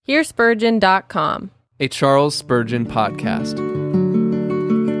HearSpurgeon.com, a Charles Spurgeon podcast.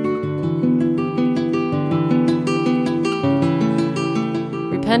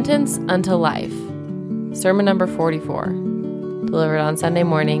 Repentance unto Life, Sermon number 44, delivered on Sunday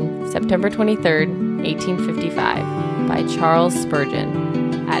morning, September 23rd, 1855, by Charles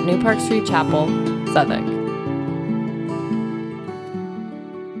Spurgeon at New Park Street Chapel, Southwark.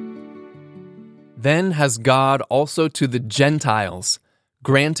 Then has God also to the Gentiles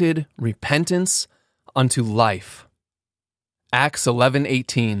granted repentance unto life. Acts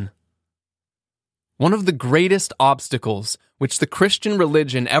 11:18. One of the greatest obstacles which the Christian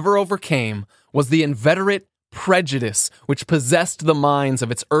religion ever overcame was the inveterate prejudice which possessed the minds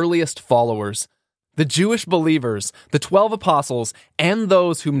of its earliest followers. The Jewish believers, the 12 apostles, and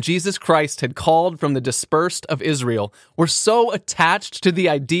those whom Jesus Christ had called from the dispersed of Israel were so attached to the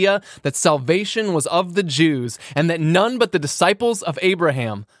idea that salvation was of the Jews and that none but the disciples of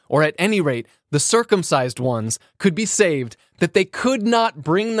Abraham, or at any rate the circumcised ones, could be saved, that they could not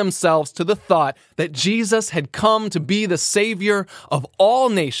bring themselves to the thought that Jesus had come to be the Savior of all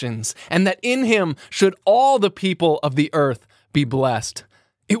nations and that in him should all the people of the earth be blessed.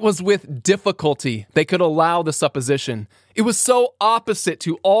 It was with difficulty they could allow the supposition. It was so opposite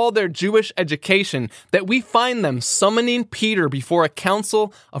to all their Jewish education that we find them summoning Peter before a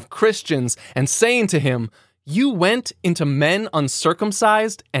council of Christians and saying to him, "You went into men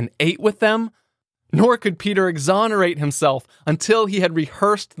uncircumcised and ate with them?" Nor could Peter exonerate himself until he had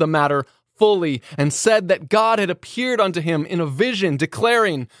rehearsed the matter fully and said that God had appeared unto him in a vision,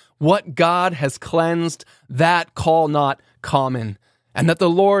 declaring, "What God has cleansed, that call not common," and that the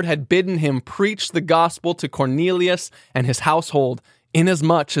Lord had bidden him preach the gospel to Cornelius and his household,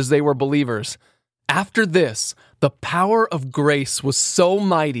 inasmuch as they were believers. After this, the power of grace was so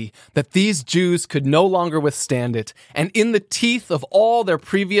mighty that these Jews could no longer withstand it, and in the teeth of all their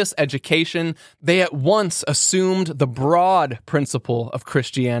previous education, they at once assumed the broad principle of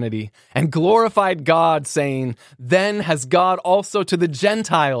Christianity, and glorified God, saying, "Then has God also to the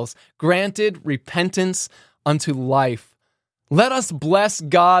Gentiles granted repentance unto life." Let us bless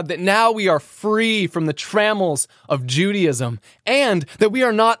God that now we are free from the trammels of Judaism, and that we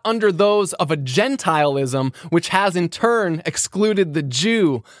are not under those of a Gentilism which has in turn excluded the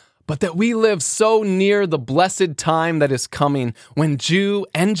Jew, but that we live so near the blessed time that is coming, when Jew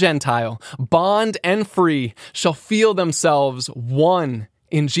and Gentile, bond and free, shall feel themselves one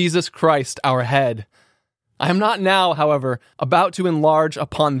in Jesus Christ our head. I am not now, however, about to enlarge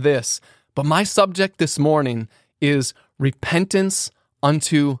upon this, but my subject this morning is repentance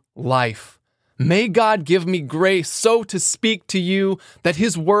unto life. May God give me grace so to speak to you that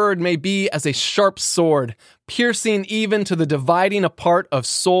his word may be as a sharp sword, piercing even to the dividing apart of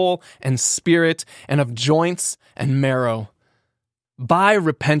soul and spirit and of joints and marrow. By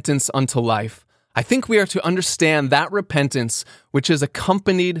repentance unto life, I think we are to understand that repentance which is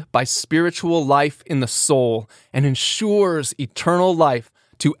accompanied by spiritual life in the soul and ensures eternal life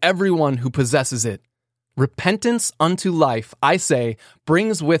to everyone who possesses it. Repentance unto life, I say,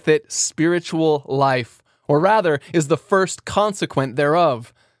 brings with it spiritual life, or rather is the first consequent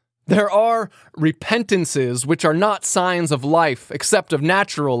thereof. There are repentances which are not signs of life, except of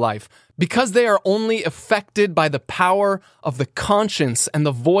natural life, because they are only affected by the power of the conscience and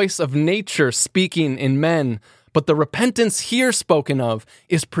the voice of nature speaking in men. But the repentance here spoken of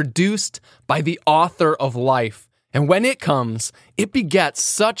is produced by the author of life. And when it comes, it begets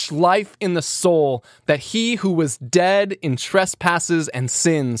such life in the soul that he who was dead in trespasses and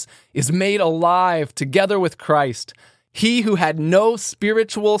sins is made alive together with Christ. He who had no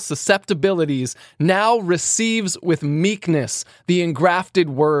spiritual susceptibilities now receives with meekness the engrafted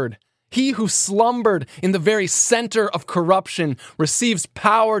word. He who slumbered in the very center of corruption receives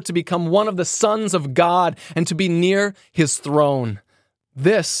power to become one of the sons of God and to be near his throne.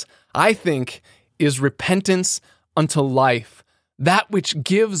 This, I think, is repentance unto life, that which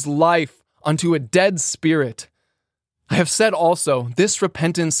gives life unto a dead spirit. I have said also, this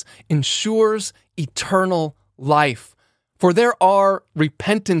repentance ensures eternal life. For there are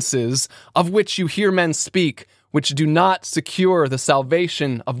repentances of which you hear men speak, which do not secure the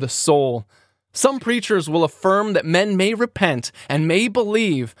salvation of the soul. Some preachers will affirm that men may repent and may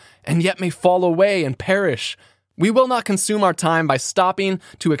believe, and yet may fall away and perish. We will not consume our time by stopping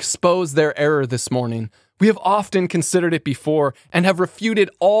to expose their error this morning. We have often considered it before and have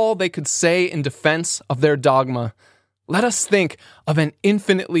refuted all they could say in defense of their dogma. Let us think of an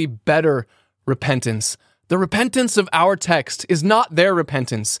infinitely better repentance. The repentance of our text is not their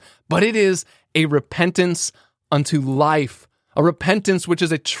repentance, but it is a repentance unto life, a repentance which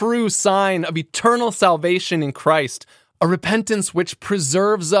is a true sign of eternal salvation in Christ, a repentance which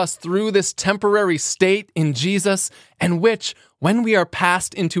preserves us through this temporary state in Jesus, and which, when we are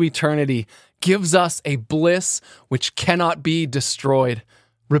passed into eternity, gives us a bliss which cannot be destroyed.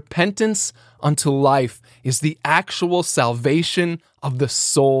 Repentance unto life is the actual salvation of the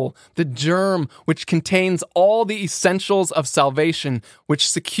soul, the germ which contains all the essentials of salvation, which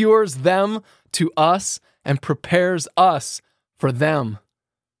secures them to us and prepares us for them.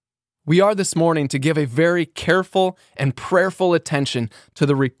 We are this morning to give a very careful and prayerful attention to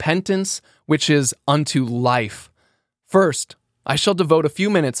the repentance which is unto life. First, I shall devote a few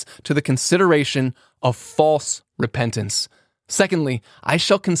minutes to the consideration of false repentance. Secondly, I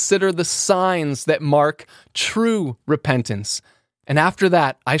shall consider the signs that mark true repentance. And after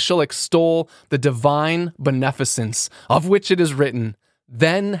that, I shall extol the divine beneficence, of which it is written,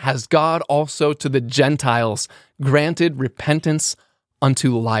 "Then has God also to the Gentiles granted repentance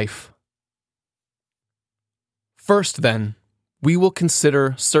unto life." First, then, we will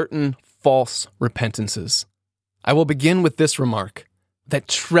consider certain false repentances. I will begin with this remark, that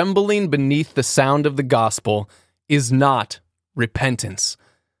trembling beneath the sound of the gospel is not repentance.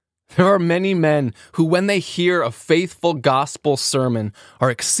 There are many men who, when they hear a faithful gospel sermon,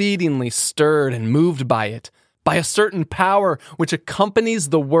 are exceedingly stirred and moved by it. By a certain power which accompanies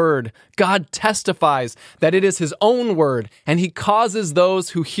the word, God testifies that it is his own word, and he causes those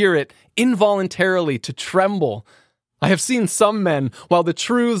who hear it involuntarily to tremble. I have seen some men, while the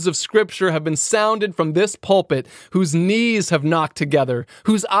truths of Scripture have been sounded from this pulpit, whose knees have knocked together,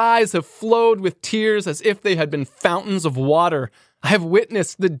 whose eyes have flowed with tears as if they had been fountains of water. I have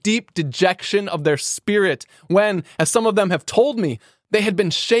witnessed the deep dejection of their spirit when, as some of them have told me, they had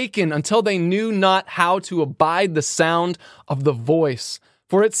been shaken until they knew not how to abide the sound of the voice,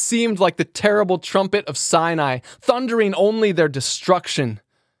 for it seemed like the terrible trumpet of Sinai, thundering only their destruction.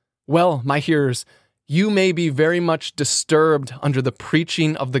 Well, my hearers, you may be very much disturbed under the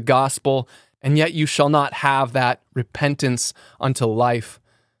preaching of the gospel, and yet you shall not have that repentance unto life.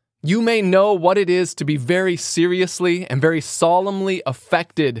 You may know what it is to be very seriously and very solemnly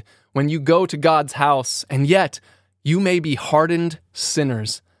affected when you go to God's house, and yet you may be hardened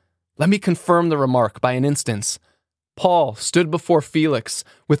sinners. Let me confirm the remark by an instance. Paul stood before Felix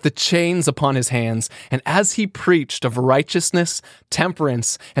with the chains upon his hands, and as he preached of righteousness,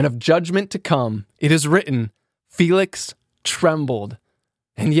 temperance, and of judgment to come, it is written, Felix trembled.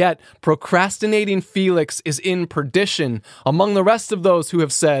 And yet, procrastinating Felix is in perdition among the rest of those who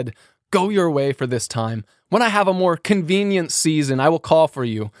have said, "Go your way for this time. When I have a more convenient season, I will call for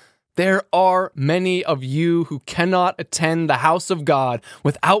you." There are many of you who cannot attend the house of God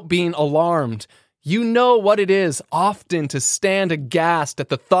without being alarmed. You know what it is often to stand aghast at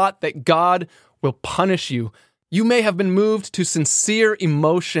the thought that God will punish you. You may have been moved to sincere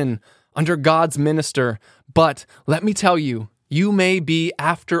emotion under God's minister, but let me tell you, you may be,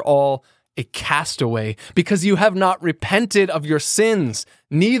 after all, a castaway because you have not repented of your sins,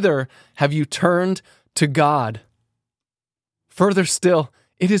 neither have you turned to God. Further still,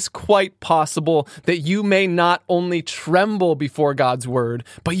 it is quite possible that you may not only tremble before God's word,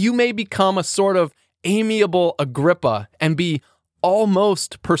 but you may become a sort of amiable Agrippa and be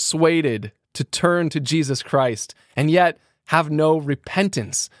almost persuaded to turn to Jesus Christ, and yet have no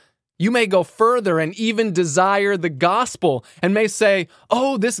repentance. You may go further and even desire the gospel and may say,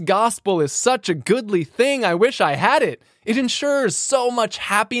 "Oh, this gospel is such a goodly thing. I wish I had it. It ensures so much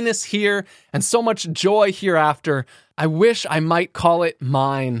happiness here and so much joy hereafter. I wish I might call it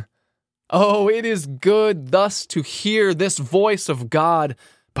mine." Oh, it is good thus to hear this voice of God,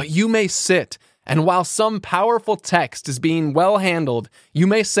 but you may sit, and while some powerful text is being well handled, you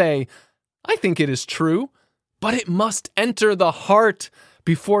may say, "I think it is true," but it must enter the heart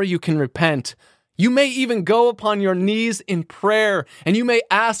before you can repent. You may even go upon your knees in prayer, and you may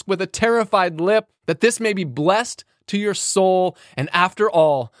ask with a terrified lip that this may be blessed to your soul, and after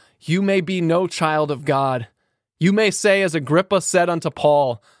all, you may be no child of God. You may say, as Agrippa said unto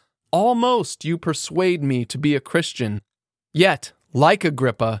Paul, "Almost you persuade me to be a Christian." Yet, like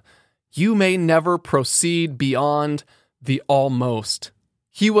Agrippa, you may never proceed beyond the almost.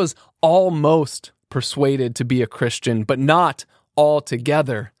 He was almost persuaded to be a Christian, but not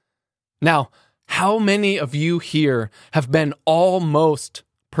altogether. Now, how many of you here have been almost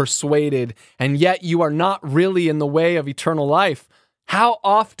persuaded, and yet you are not really in the way of eternal life? How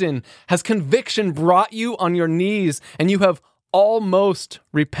often has conviction brought you on your knees, and you have almost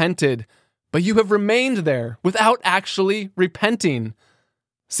repented, but you have remained there without actually repenting?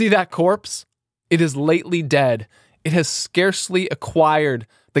 See that corpse? It is lately dead. It has scarcely acquired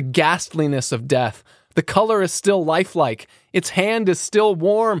the ghastliness of death, The color is still lifelike. Its hand is still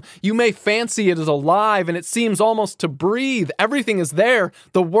warm. You may fancy it is alive, and it seems almost to breathe. Everything is there.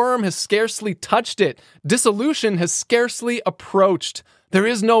 The worm has scarcely touched it. Dissolution has scarcely approached. There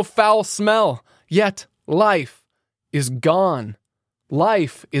is no foul smell. Yet life is gone.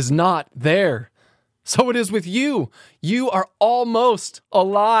 Life is not there. So it is with you. You are almost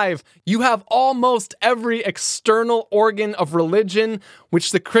alive. You have almost every external organ of religion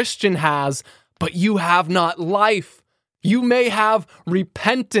which the Christian has, but you have not life. You may have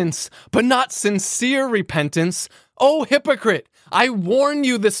repentance, but not sincere repentance. Oh, hypocrite, I warn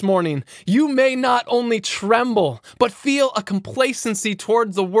you this morning, you may not only tremble, but feel a complacency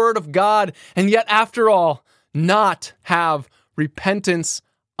towards the word of God, and yet after all, not have repentance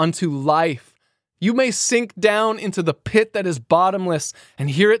unto life. You may sink down into the pit that is bottomless and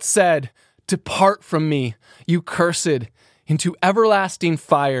hear it said, "Depart from me, you cursed, into everlasting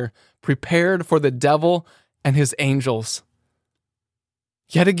fire, prepared for the devil and his angels."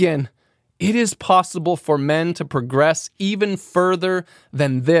 Yet again, it is possible for men to progress even further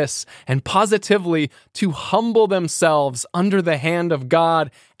than this and positively to humble themselves under the hand of God,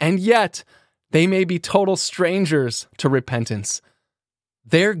 and yet they may be total strangers to repentance.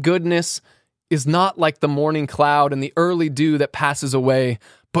 Their goodness is not like the morning cloud and the early dew that passes away,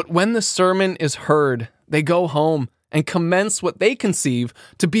 but when the sermon is heard, they go home and commence what they conceive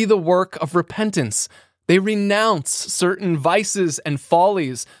to be the work of repentance. They renounce certain vices and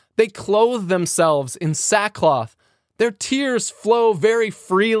follies. They clothe themselves in sackcloth. Their tears flow very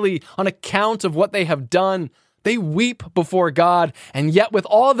freely on account of what they have done. They weep before God, and yet with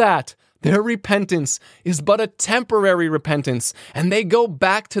all that, their repentance is but a temporary repentance, and they go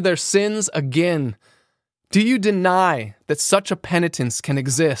back to their sins again. Do you deny that such a penitence can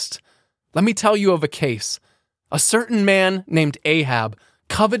exist? Let me tell you of a case. A certain man named Ahab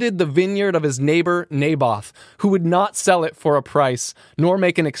coveted the vineyard of his neighbor Naboth, who would not sell it for a price, nor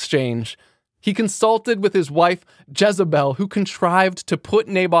make an exchange. He consulted with his wife Jezebel, who contrived to put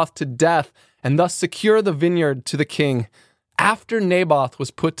Naboth to death and thus secure the vineyard to the king. After Naboth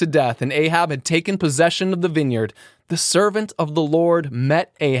was put to death and Ahab had taken possession of the vineyard, the servant of the Lord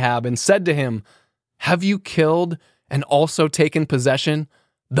met Ahab and said to him, "Have you killed and also taken possession?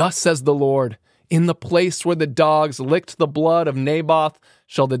 Thus says the Lord, in the place where the dogs licked the blood of Naboth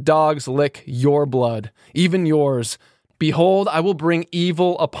shall the dogs lick your blood, even yours. Behold, I will bring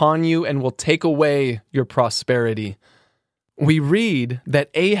evil upon you and will take away your prosperity." We read that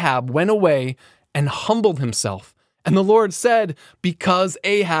Ahab went away and humbled himself. And the Lord said, "Because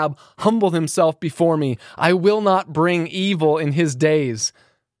Ahab humbled himself before me, I will not bring evil in his days."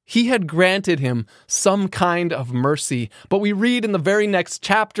 He had granted him some kind of mercy, but we read in the very next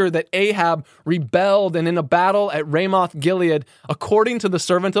chapter that Ahab rebelled, and in a battle at Ramoth Gilead, according to the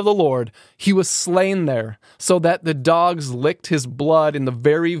servant of the Lord, he was slain there, so that the dogs licked his blood in the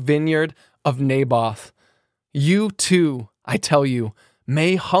very vineyard of Naboth. You too, I tell you,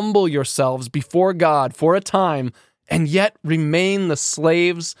 may humble yourselves before God for a time, and yet remain the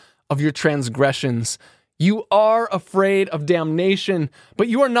slaves of your transgressions. You are afraid of damnation, but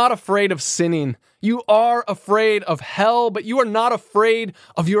you are not afraid of sinning. You are afraid of hell, but you are not afraid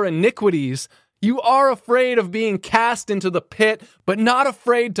of your iniquities. You are afraid of being cast into the pit, but not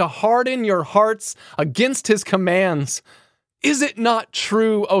afraid to harden your hearts against his commands. Is it not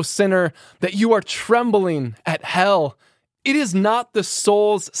true, O sinner, that you are trembling at hell? It is not the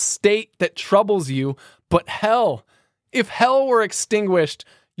soul's state that troubles you, but hell. If hell were extinguished,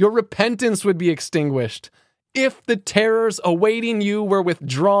 your repentance would be extinguished. If the terrors awaiting you were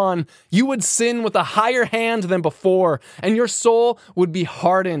withdrawn, you would sin with a higher hand than before, and your soul would be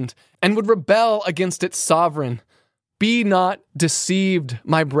hardened and would rebel against its sovereign. Be not deceived,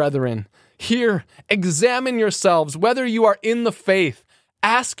 my brethren. Here, examine yourselves whether you are in the faith.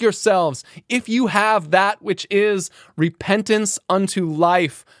 Ask yourselves if you have that which is repentance unto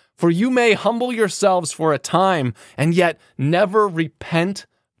life. For you may humble yourselves for a time, and yet never repent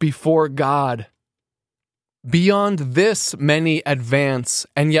before God. Beyond this, many advance,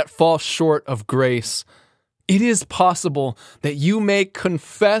 and yet fall short of grace. It is possible that you may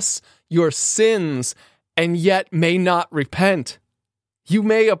confess your sins, and yet may not repent. You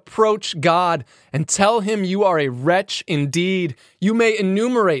may approach God and tell him you are a wretch indeed. You may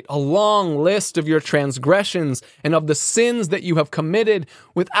enumerate a long list of your transgressions and of the sins that you have committed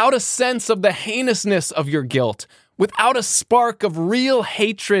without a sense of the heinousness of your guilt, without a spark of real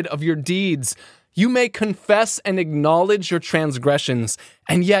hatred of your deeds. You may confess and acknowledge your transgressions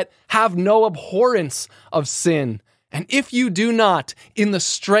and yet have no abhorrence of sin. And if you do not, in the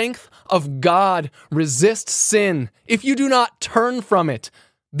strength of God, resist sin, if you do not turn from it,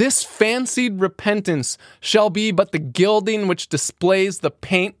 This fancied repentance shall be but the gilding which displays the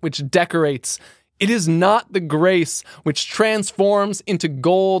paint which decorates. It is not the grace which transforms into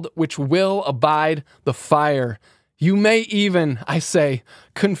gold which will abide the fire. You may even, I say,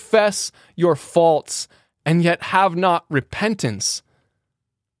 confess your faults and yet have not repentance.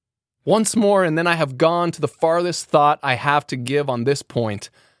 Once more, and then I have gone to the farthest thought I have to give on this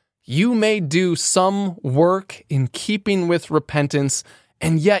point. You may do some work in keeping with repentance,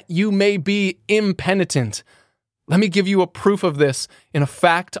 and yet you may be impenitent. Let me give you a proof of this in a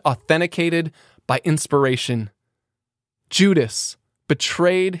fact authenticated by inspiration. Judas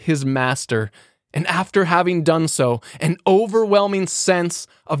betrayed his master, and after having done so, an overwhelming sense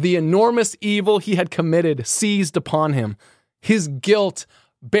of the enormous evil he had committed seized upon him. His guilt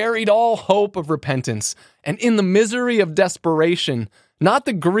buried all hope of repentance, and in the misery of desperation, not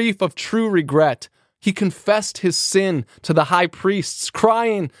the grief of true regret, he confessed his sin to the high priests,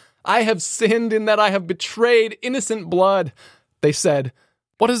 crying, "I have sinned in that I have betrayed innocent blood." They said,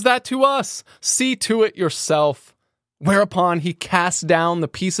 "What is that to us? See to it yourself." Whereupon he cast down the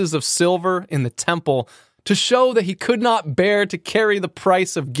pieces of silver in the temple to show that he could not bear to carry the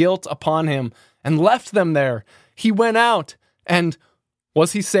price of guilt upon him, and left them there. He went out, and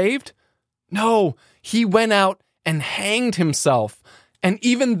was he saved? No, he went out and hanged himself. And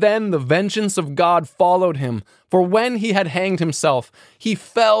even then the vengeance of God followed him, for when he had hanged himself, he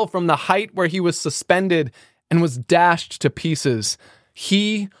fell from the height where he was suspended and was dashed to pieces.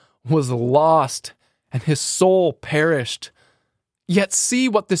 He was lost, and his soul perished. Yet see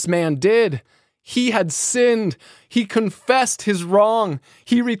what this man did. He had sinned. He confessed his wrong.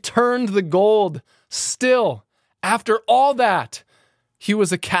 He returned the gold. Still, after all that, he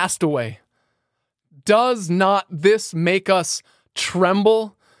was a castaway. Does not this make us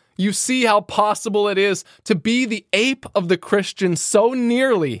tremble? You see how possible it is to be the ape of the Christian so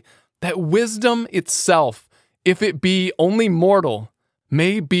nearly that wisdom itself, if it be only mortal,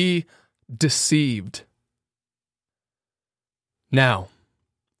 may be deceived. Now,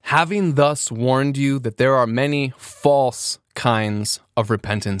 having thus warned you that there are many false kinds of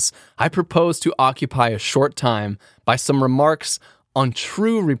repentance, I propose to occupy a short time by some remarks on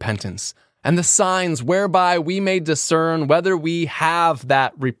true repentance and the signs whereby we may discern whether we have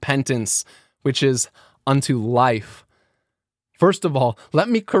that repentance which is unto life. First of all, let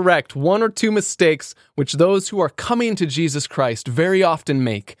me correct one or two mistakes which those who are coming to Jesus Christ very often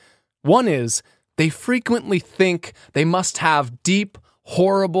make. One is, they frequently think they must have deep,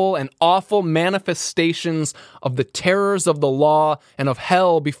 horrible, and awful manifestations of the terrors of the law and of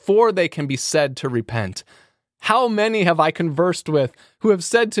hell before they can be said to repent. How many have I conversed with who have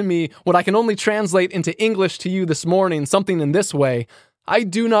said to me what I can only translate into English to you this morning, something in this way: I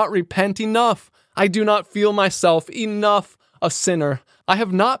do not repent enough. I do not feel myself enough a sinner. I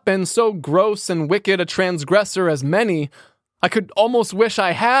have not been so gross and wicked a transgressor as many. I could almost wish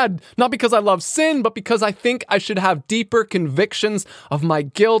I had, not because I love sin, but because I think I should have deeper convictions of my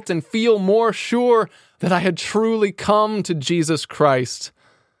guilt and feel more sure that I had truly come to Jesus Christ.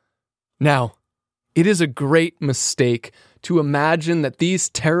 Now, it is a great mistake to imagine that these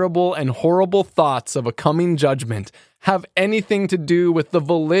terrible and horrible thoughts of a coming judgment have anything to do with the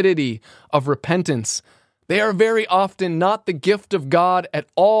validity of repentance. They are very often not the gift of God at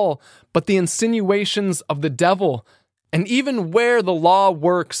all, but the insinuations of the devil. And even where the law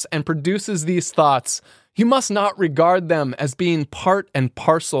works and produces these thoughts, you must not regard them as being part and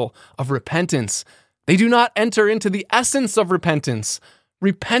parcel of repentance. They do not enter into the essence of repentance.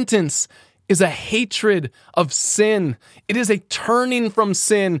 Repentance is a hatred of sin. It is a turning from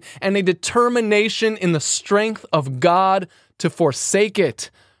sin and a determination in the strength of God to forsake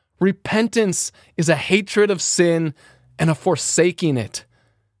it. Repentance is a hatred of sin and a forsaking it.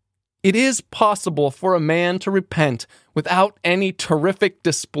 It is possible for a man to repent without any terrific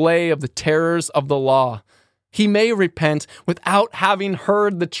display of the terrors of the law. He may repent without having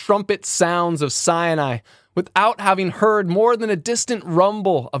heard the trumpet sounds of Sinai, without having heard more than a distant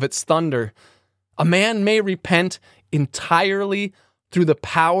rumble of its thunder. A man may repent entirely through the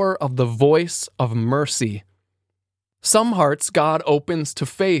power of the voice of mercy. Some hearts God opens to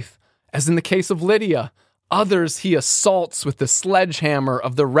faith, as in the case of Lydia. Others he assaults with the sledgehammer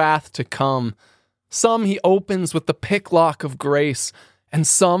of the wrath to come. Some he opens with the picklock of grace, and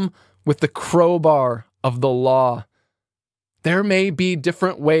some with the crowbar of the law. There may be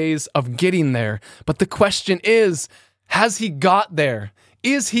different ways of getting there, but the question is, has he got there?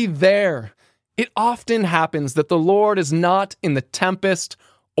 Is he there? It often happens that the Lord is not in the tempest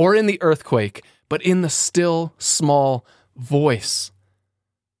or in the earthquake, but in the still, small voice.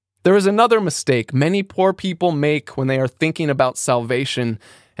 There is another mistake many poor people make when they are thinking about salvation,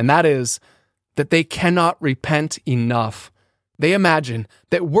 and that is that they cannot repent enough. They imagine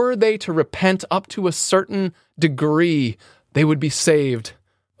that were they to repent up to a certain degree, they would be saved.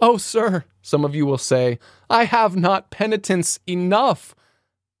 "Oh, sir," some of you will say, "I have not penitence enough."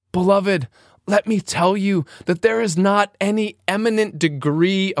 Beloved, let me tell you that there is not any eminent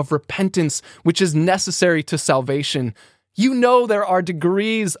degree of repentance which is necessary to salvation. You know there are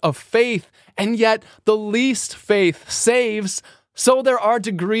degrees of faith, and yet the least faith saves. So there are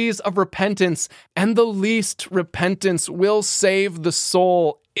degrees of repentance, and the least repentance will save the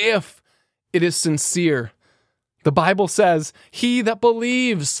soul if it is sincere. The Bible says, "He that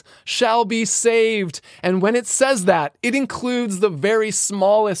believes shall be saved." And when it says that, it includes the very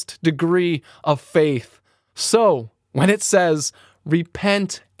smallest degree of faith. So, when it says,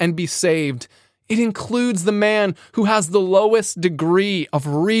 "Repent and be saved," it includes the man who has the lowest degree of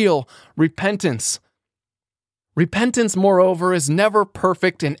real repentance. Repentance, moreover, is never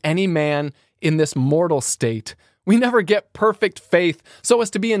perfect in any man in this mortal state. We never get perfect faith so as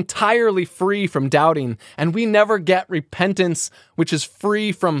to be entirely free from doubting, and we never get repentance which is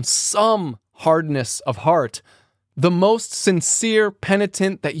free from some hardness of heart. The most sincere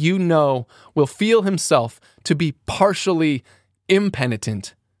penitent that you know will feel himself to be partially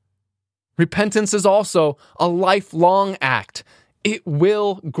impenitent. Repentance is also a lifelong act. It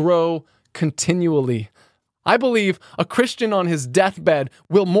will grow continually. I believe a Christian on his deathbed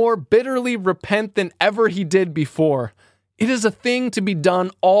will more bitterly repent than ever he did before. It is a thing to be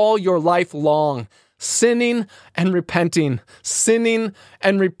done all your life long. Sinning and repenting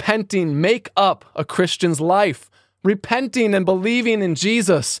make up a Christian's life. Repenting and believing in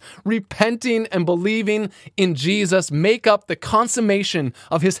Jesus, repenting and believing in Jesus make up the consummation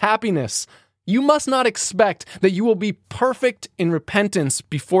of his happiness. You must not expect that you will be perfect in repentance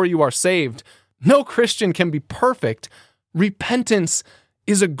before you are saved. No Christian can be perfect. Repentance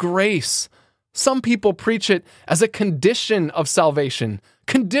is a grace. Some people preach it as a condition of salvation.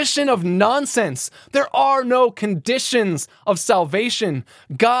 Condition of nonsense. There are no conditions of salvation.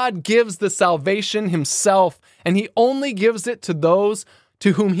 God gives the salvation himself, and he only gives it to those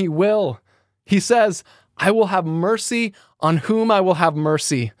to whom he will. He says, "I will have mercy on whom I will have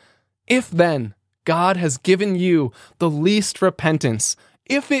mercy." If then God has given you the least repentance,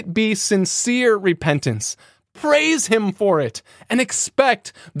 if it be sincere repentance, praise him for it and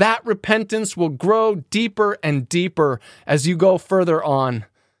expect that repentance will grow deeper and deeper as you go further on.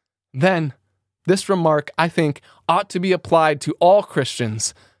 Then, this remark, I think, ought to be applied to all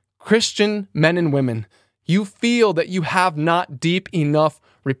Christians, Christian men and women. You feel that you have not deep enough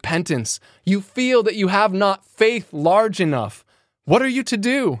repentance. You feel that you have not faith large enough. What are you to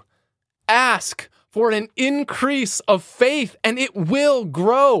do? Ask for an increase of faith, and it will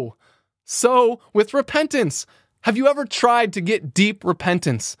grow. So, with repentance, have you ever tried to get deep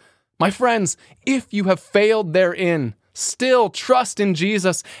repentance? My friends, if you have failed therein, still trust in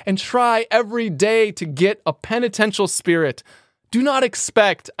Jesus and try every day to get a penitential spirit. Do not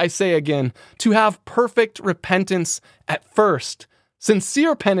expect, I say again, to have perfect repentance at first.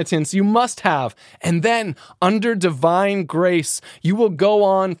 Sincere penitence you must have, and then, under divine grace, you will go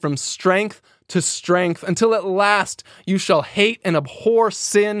on from strength to strength until at last you shall hate and abhor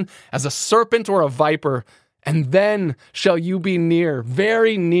sin as a serpent or a viper, and then shall you be near,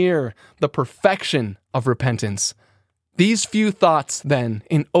 very near, the perfection of repentance. These few thoughts, then,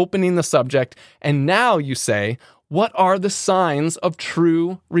 in opening the subject, and now you say, what are the signs of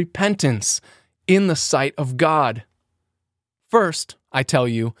true repentance in the sight of God? First, I tell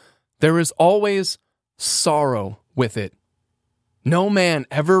you, there is always sorrow with it. No man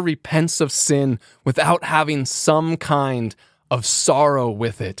ever repents of sin without having some kind of sorrow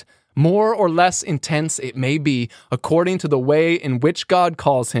with it. More or less intense it may be, according to the way in which God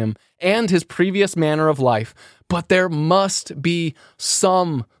calls him and his previous manner of life, but there must be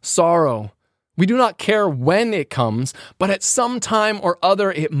some sorrow. We do not care when it comes, but at some time or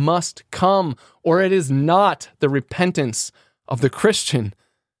other it must come, or it is not the repentance of the Christian.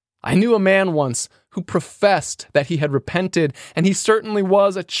 I knew a man once who professed that he had repented, and he certainly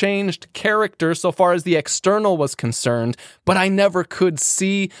was a changed character so far as the external was concerned, but I never could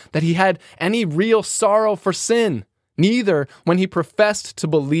see that he had any real sorrow for sin. Neither, when he professed to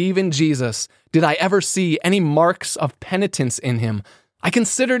believe in Jesus, did I ever see any marks of penitence in him. I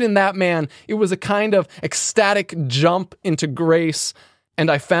considered in that man it was a kind of ecstatic jump into grace, and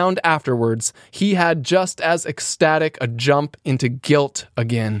I found afterwards he had just as ecstatic a jump into guilt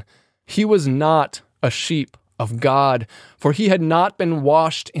again. He was not a sheep of God, for he had not been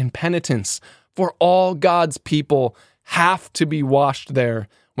washed in penitence, for all God's people have to be washed there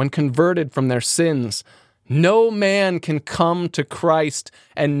when converted from their sins. No man can come to Christ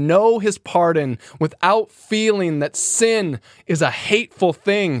and know his pardon without feeling that sin is a hateful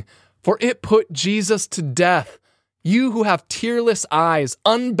thing, for it put Jesus to death. You who have tearless eyes,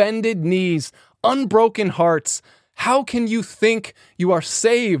 unbended knees, unbroken hearts, how can you think you are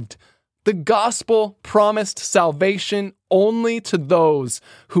saved? The gospel promised salvation only to those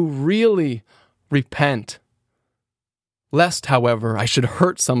who really repent. Lest, however, I should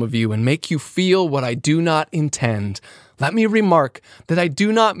hurt some of you and make you feel what I do not intend, let me remark that I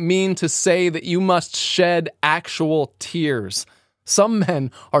do not mean to say that you must shed actual tears. Some men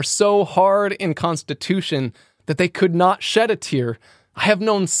are so hard in constitution that they could not shed a tear. I have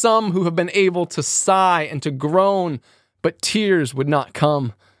known some who have been able to sigh and to groan, but tears would not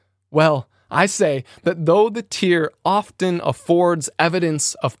come. Well, I say that though the tear often affords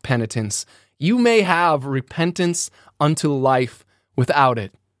evidence of penitence, you may have repentance unto life without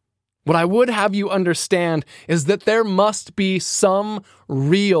it. What I would have you understand is that there must be some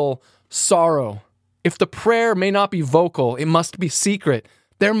real sorrow. If the prayer may not be vocal, it must be secret.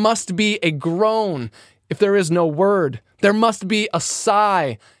 There must be a groan if there is no word. There must be a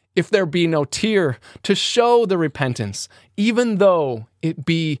sigh if there be no tear to show the repentance, even though it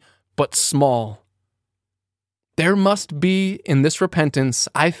be but small. There must be in this repentance,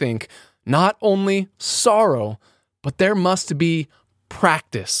 I think, not only sorrow, but there must be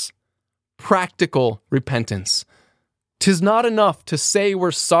practice, practical repentance. 'Tis not enough to say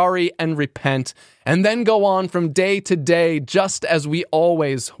we're sorry and repent, and then go on from day to day just as we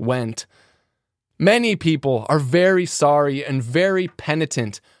always went. Many people are very sorry and very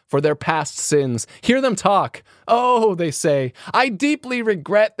penitent for their past sins. Hear them talk. Oh, they say, I deeply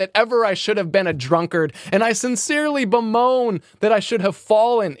regret that ever I should have been a drunkard, and I sincerely bemoan that I should have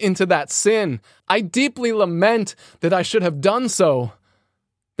fallen into that sin. I deeply lament that I should have done so.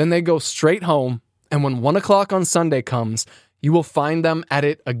 Then they go straight home, and when 1 o'clock on Sunday comes, you will find them at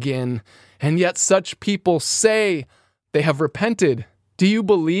it again. And yet such people say they have repented. Do you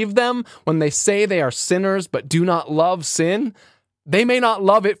believe them when they say they are sinners but do not love sin? They may not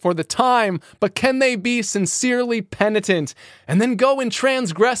love it for the time, but can they be sincerely penitent and then go and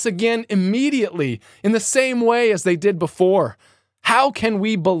transgress again immediately in the same way as they did before? How can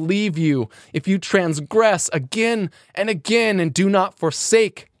we believe you if you transgress again and again and do not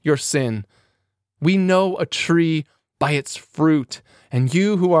forsake your sin? We know a tree by its fruit, and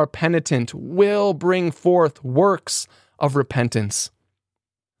you who are penitent will bring forth works of repentance.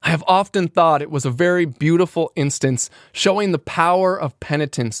 I have often thought it was a very beautiful instance showing the power of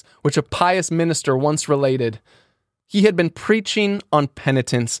penitence, which a pious minister once related. He had been preaching on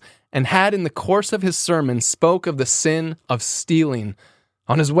penitence and had in the course of his sermon spoke of the sin of stealing.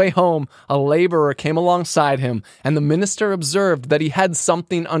 On his way home, a laborer came alongside him, and the minister observed that he had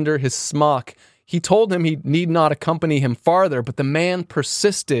something under his smock. He told him he need not accompany him farther, but the man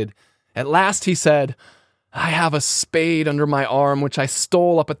persisted. At last he said, I have a spade under my arm which I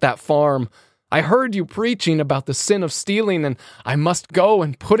stole up at that farm. I heard you preaching about the sin of stealing, and I must go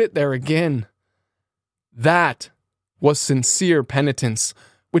and put it there again. That was sincere penitence,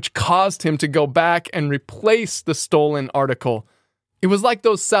 which caused him to go back and replace the stolen article. It was like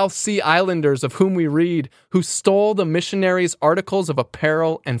those South Sea Islanders of whom we read, who stole the missionaries' articles of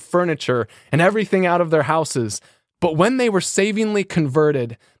apparel and furniture and everything out of their houses. But when they were savingly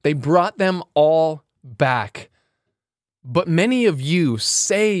converted, they brought them all back. But many of you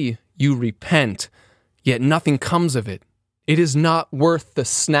say you repent, yet nothing comes of it. It is not worth the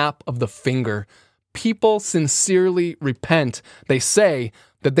snap of the finger. People sincerely repent. They say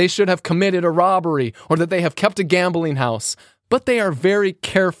that they should have committed a robbery or that they have kept a gambling house, but they are very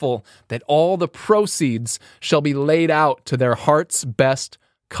careful that all the proceeds shall be laid out to their heart's best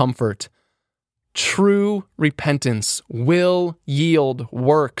comfort. True repentance will yield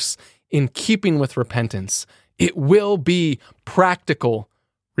works in keeping with repentance. It will be practical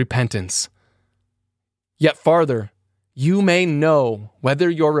repentance. Yet farther, you may know whether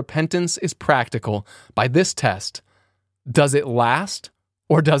your repentance is practical by this test. Does it last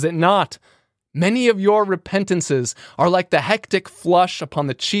or does it not? Many of your repentances are like the hectic flush upon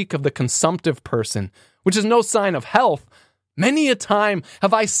the cheek of the consumptive person, which is no sign of health. Many a time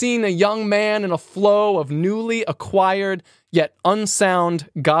have I seen a young man in a flow of newly acquired yet unsound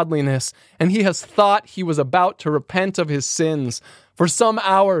godliness, and he has thought he was about to repent of his sins. For some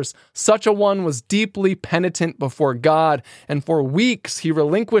hours, such a one was deeply penitent before God, and for weeks he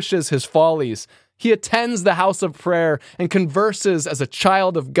relinquishes his follies. He attends the house of prayer and converses as a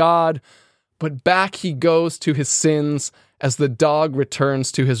child of God, but back he goes to his sins as the dog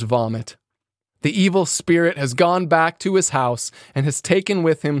returns to his vomit. The evil spirit has gone back to his house and has taken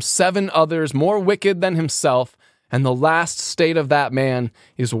with him 7 others more wicked than himself, and the last state of that man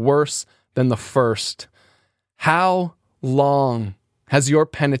is worse than the first. How long has your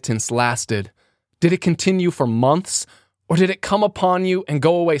penitence lasted? Did it continue for months, or did it come upon you and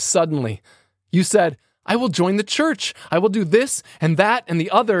go away suddenly? You said, I will join the church. I will do this and that and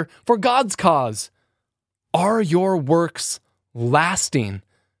the other for God's cause. Are your works lasting?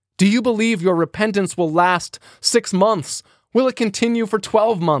 Do you believe your repentance will last 6 months? Will it continue for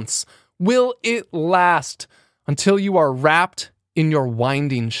 12 months? Will it last until you are wrapped in your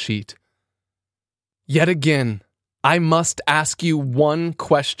winding sheet? Yet again, I must ask you one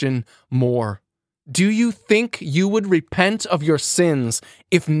question more. Do you think you would repent of your sins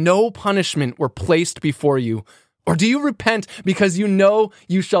if no punishment were placed before you? Or do you repent because you know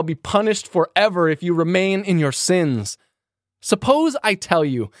you shall be punished forever if you remain in your sins? Suppose I tell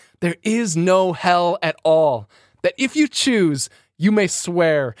you there is no hell at all, that if you choose, you may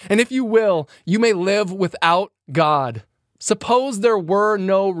swear, and if you will, you may live without God. Suppose there were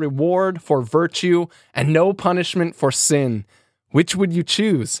no reward for virtue and no punishment for sin. Which would you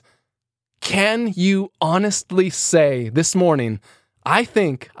choose? Can you honestly say this morning, I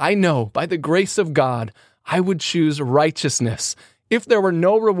think, I know, by the grace of God, I would choose righteousness if there were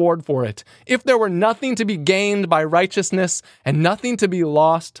no reward for it, if there were nothing to be gained by righteousness and nothing to be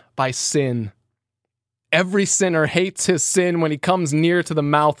lost by sin? Every sinner hates his sin when he comes near to the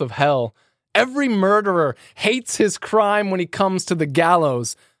mouth of hell. Every murderer hates his crime when he comes to the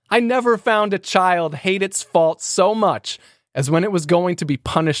gallows. I never found a child hate its fault so much as when it was going to be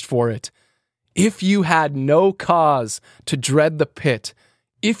punished for it. If you had no cause to dread the pit,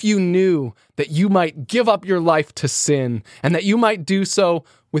 if you knew that you might give up your life to sin and that you might do so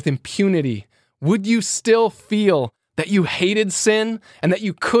with impunity, would you still feel that you hated sin and that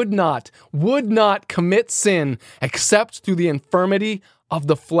you would not commit sin except through the infirmity of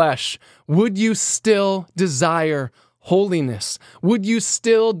the flesh? Would you still desire holiness? Would you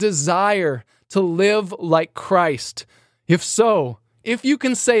still desire to live like Christ? If so, if you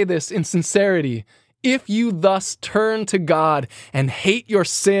can say this in sincerity, if you thus turn to God and hate your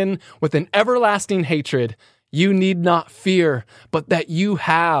sin with an everlasting hatred, you need not fear, but that you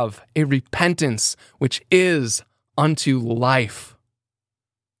have a repentance which is unto life.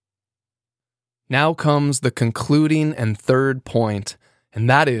 Now comes the concluding and third point, and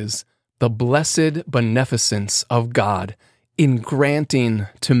that is the blessed beneficence of God in granting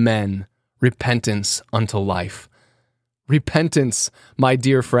to men repentance unto life. Repentance, my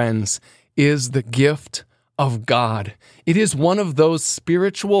dear friends, is the gift of God. It is one of those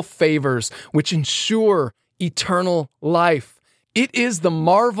spiritual favors which ensure eternal life. It is the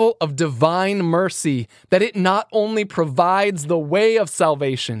marvel of divine mercy that it not only provides the way of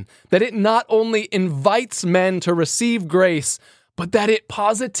salvation, that it not only invites men to receive grace, but that it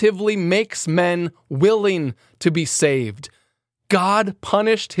positively makes men willing to be saved. God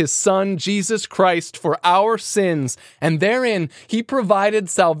punished his Son, Jesus Christ, for our sins, and therein he provided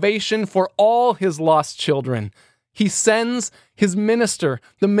salvation for all his lost children. He sends his minister.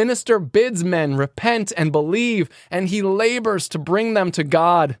 The minister bids men repent and believe, and he labors to bring them to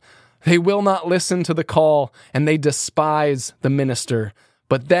God. They will not listen to the call, and they despise the minister.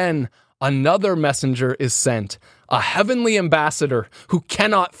 But then another messenger is sent, a heavenly ambassador who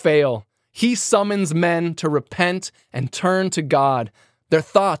cannot fail. He summons men to repent and turn to God. Their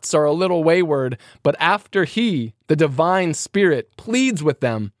thoughts are a little wayward, but after he, the divine Spirit, pleads with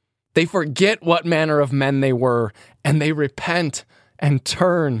them, they forget what manner of men they were, and they repent and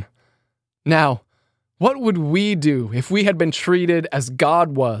turn. Now, what would we do if we had been treated as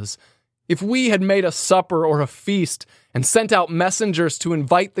God was? If we had made a supper or a feast and sent out messengers to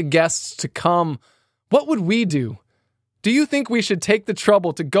invite the guests to come, what would we do? Do you think we should take the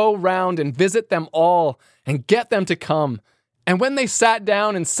trouble to go round and visit them all and get them to come? And when they sat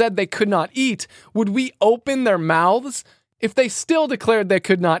down and said they could not eat, would we open their mouths? If they still declared they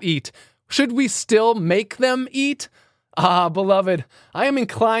could not eat, should we still make them eat? Ah, beloved, I am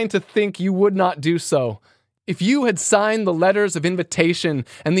inclined to think you would not do so. If you had signed the letters of invitation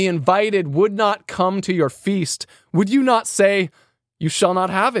and the invited would not come to your feast, would you not say, "You shall not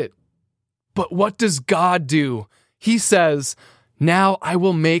have it"? But what does God do? He says, "Now I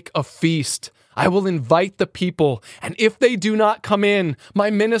will make a feast. I will invite the people, and if they do not come in, my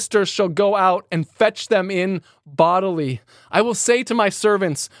ministers shall go out and fetch them in bodily. I will say to my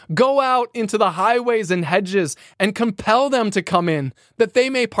servants, go out into the highways and hedges and compel them to come in, that they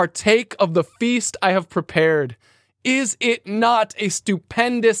may partake of the feast I have prepared." Is it not a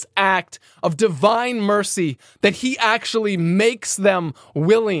stupendous act of divine mercy that he actually makes them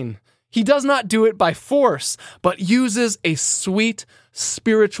willing? He does not do it by force, but uses a sweet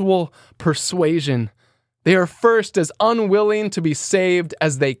spiritual persuasion. They are first as unwilling to be saved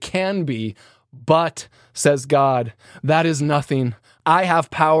as they can be, but, says God, that is nothing. I have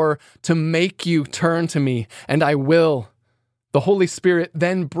power to make you turn to me, and I will. The Holy Spirit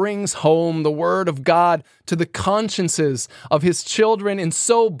then brings home the Word of God to the consciences of His children in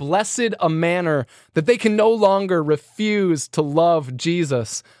so blessed a manner that they can no longer refuse to love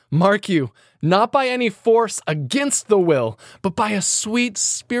Jesus. Mark you, not by any force against the will, but by a sweet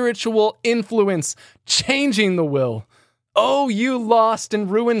spiritual influence changing the will. Oh, you lost and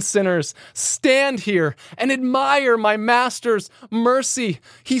ruined sinners, stand here and admire my Master's mercy.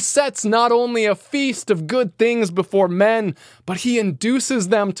 He sets not only a feast of good things before men, but He induces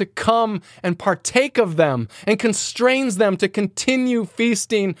them to come and partake of them and constrains them to continue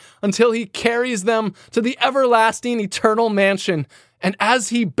feasting until He carries them to the everlasting eternal mansion. And as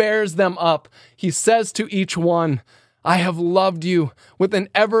He bears them up, He says to each one, I have loved you with an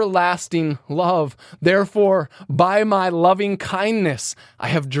everlasting love. Therefore, by my loving kindness, I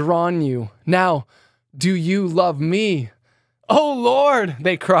have drawn you. Now, do you love me? Oh Lord,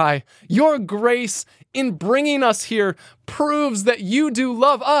 they cry, your grace in bringing us here proves that you do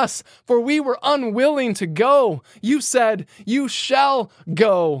love us, for we were unwilling to go. You said, you shall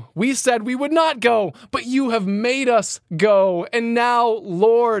go. We said we would not go, but you have made us go. And now,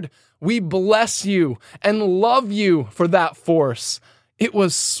 Lord, we bless you and love you for that force. It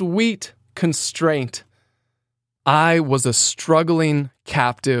was sweet constraint. I was a struggling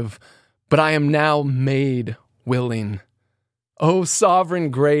captive, but I am now made willing. O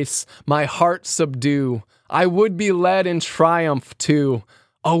sovereign grace, my heart subdue. I would be led in triumph too,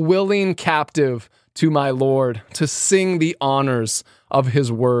 a willing captive to my Lord, to sing the honors of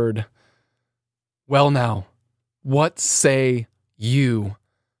His word. Well now, what say you?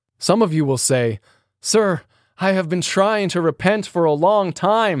 Some of you will say, Sir, I have been trying to repent for a long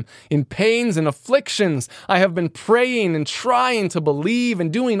time. In pains and afflictions, I have been praying and trying to believe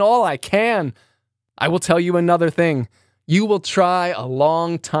and doing all I can. I will tell you another thing. You will try a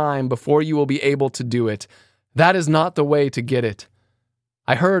long time before you will be able to do it. That is not the way to get it.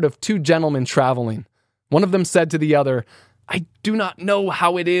 I heard of two gentlemen traveling. One of them said to the other, I do not know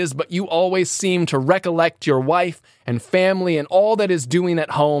how it is, but you always seem to recollect your wife and family and all that is doing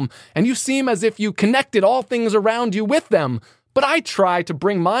at home, and you seem as if you connected all things around you with them. But I try to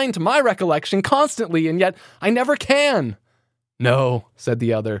bring mine to my recollection constantly, and yet I never can. No, said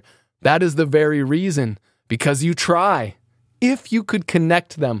the other, that is the very reason, because you try. If you could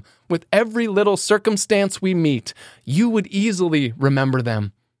connect them with every little circumstance we meet, you would easily remember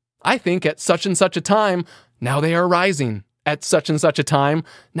them. I think at such and such a time, now they are rising. At such and such a time,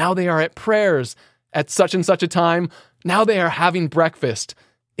 now they are at prayers. At such and such a time, now they are having breakfast.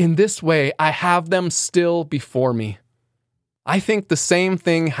 In this way, I have them still before me. I think the same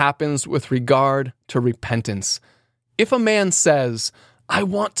thing happens with regard to repentance. If a man says, I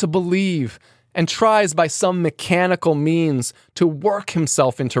want to believe, and tries by some mechanical means to work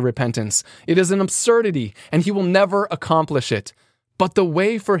himself into repentance, it is an absurdity, and he will never accomplish it. But the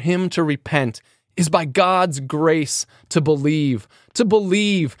way for him to repent is by God's grace to believe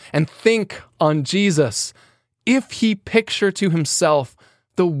and think on Jesus. If he picture to himself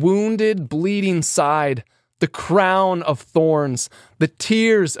the wounded, bleeding side, the crown of thorns, the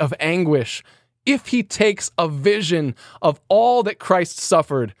tears of anguish, if he takes a vision of all that Christ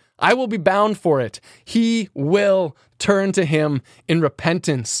suffered, I will be bound for it. He will turn to him in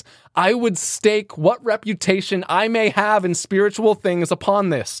repentance. I would stake what reputation I may have in spiritual things upon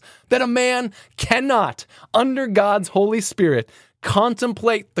this, that a man cannot, under God's Holy Spirit,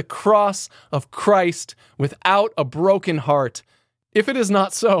 contemplate the cross of Christ without a broken heart. If it is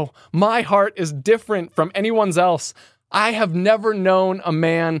not so, my heart is different from anyone's else. I have never known a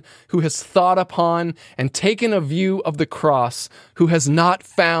man who has thought upon and taken a view of the cross who has not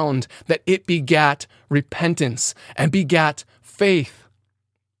found that it begat repentance and begat faith.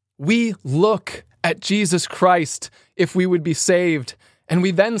 We look at Jesus Christ if we would be saved, and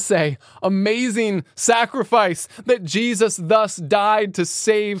we then say, amazing sacrifice that Jesus thus died to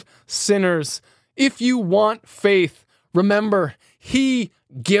save sinners. If you want faith, remember, He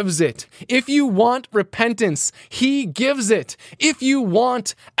gives it. If you want repentance, He gives it. If you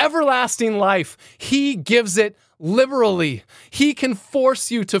want everlasting life, He gives it liberally. He can force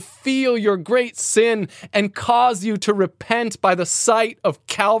you to feel your great sin and cause you to repent by the sight of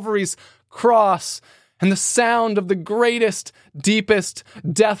Calvary's cross and the sound of the greatest, deepest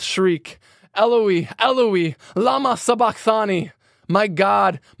death shriek. Eloi, Eloi, lama sabachthani. My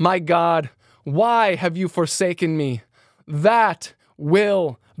God, why have you forsaken me? That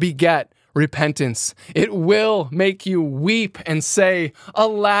will beget repentance. It will make you weep and say,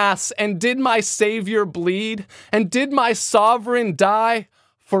 "Alas, and did my Savior bleed? And did my sovereign die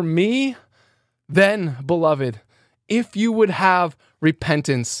for me?" Then, beloved, if you would have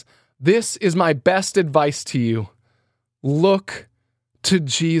repentance, this is my best advice to you. Look to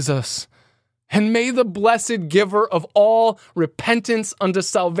Jesus. And may the blessed giver of all repentance unto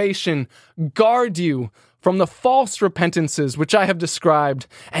salvation guard you from the false repentances which I have described,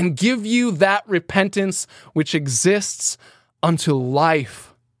 and give you that repentance which exists unto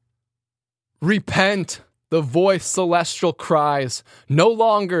life. Repent, the voice celestial cries, no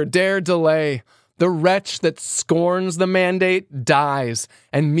longer dare delay. The wretch that scorns the mandate dies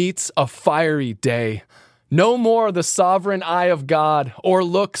and meets a fiery day. No more the sovereign eye of God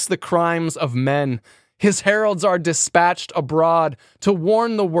o'erlooks the crimes of men. His heralds are dispatched abroad to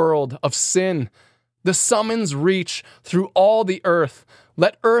warn the world of sin. The summons reach through all the earth.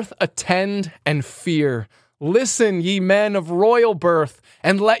 Let earth attend and fear. Listen, ye men of royal birth,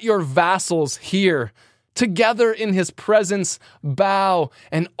 and let your vassals hear. Together in his presence bow,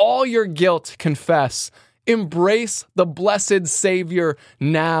 and all your guilt confess. Embrace the blessed Savior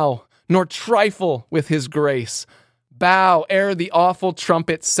now, nor trifle with his grace. Bow ere the awful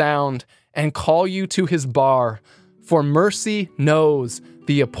trumpet sound, and call you to his bar. For mercy knows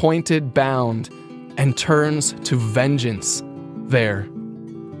the appointed bound, and turns to vengeance there.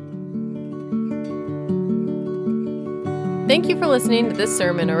 Thank you for listening to this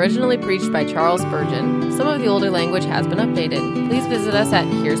sermon originally preached by Charles Spurgeon. Some of the older language has been updated. Please visit us at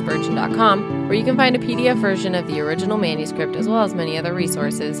hearspurgeon.com, where you can find a PDF version of the original manuscript as well as many other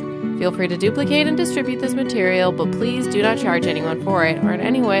resources. Feel free to duplicate and distribute this material, but please do not charge anyone for it or in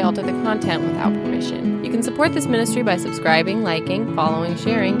any way alter the content without permission. You can support this ministry by subscribing, liking, following,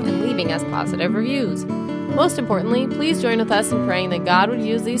 sharing, and leaving us positive reviews. Most importantly, please join with us in praying that God would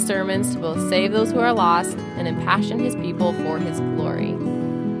use these sermons to both save those who are lost and impassion his people for his glory.